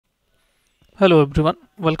Hello everyone,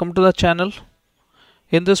 welcome to the channel.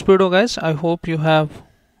 In this video guys, I hope you have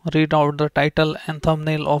read out the title and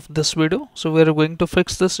thumbnail of this video. So we are going to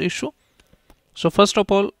fix this issue. So first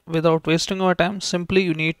of all, without wasting our time, simply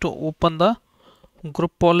you need to open the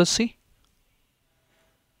group policy.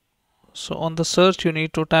 So on the search you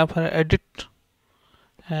need to type here edit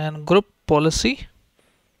and group policy,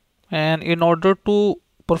 and in order to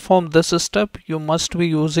perform this step you must be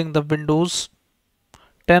using the Windows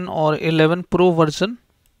 10 or 11 Pro version.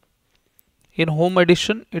 In home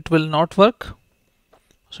edition it will not work,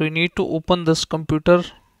 so you need to open this computer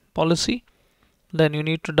policy, then you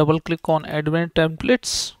need to double click on admin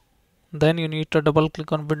templates, then you need to double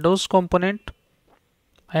click on Windows component,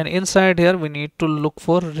 and inside here we need to look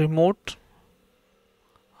for remote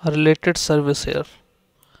related service here,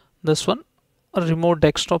 this one, remote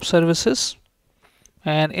desktop services,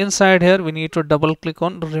 and inside here we need to double click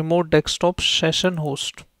on remote desktop session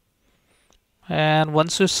host. And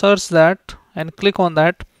once you search that and click on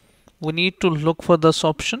that, we need to look for this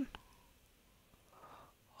option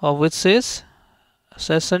which says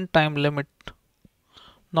session time limit,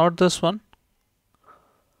 not this one.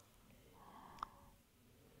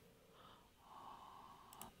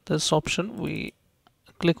 This option, we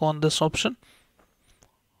click on this option.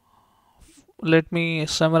 Let me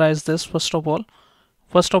summarize this. First of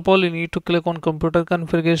all, you need to click on computer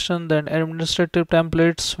configuration, then administrative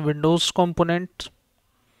templates, Windows component,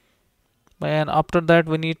 and after that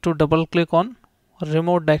we need to double click on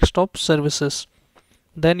remote desktop services,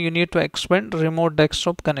 then you need to expand remote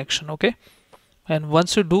desktop connection. Okay, and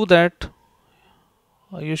once you do that,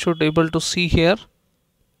 you should be able to see here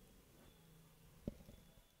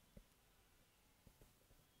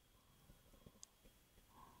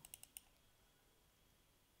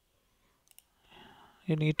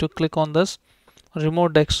you need to click on this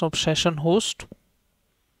remote desktop session host,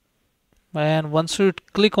 and once you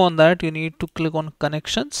click on that you need to click on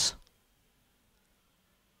connections,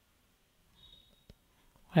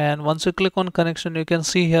 and once you click on connection you can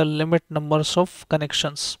see here limit numbers of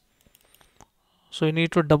connections, so you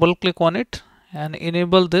need to double click on it and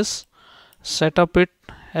enable this, set up it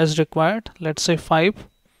as required, let's say 5,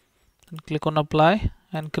 and click on apply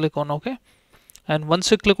and click on OK. And once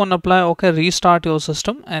you click on apply OK, restart your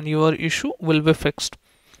system and your issue will be fixed.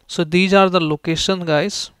 So these are the location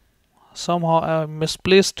guys. Somehow I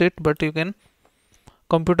misplaced it, but you can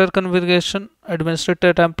computer configuration,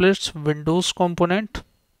 administrator templates, Windows component,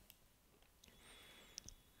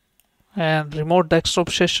 and remote desktop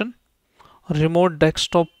session, remote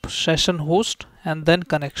desktop session host, and then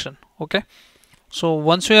connection. Okay, so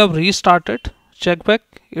once you have restarted, check back,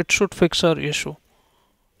 it should fix your issue.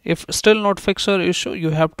 If still not fix your issue, you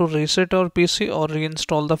have to reset your PC or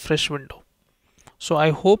reinstall the fresh window. So I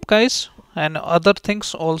hope guys, and other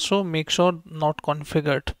things also make sure not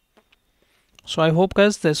configured. So I hope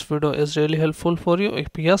guys this video is really helpful for you. If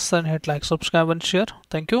yes, then hit like, subscribe and share.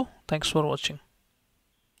 Thank you. Thanks for watching.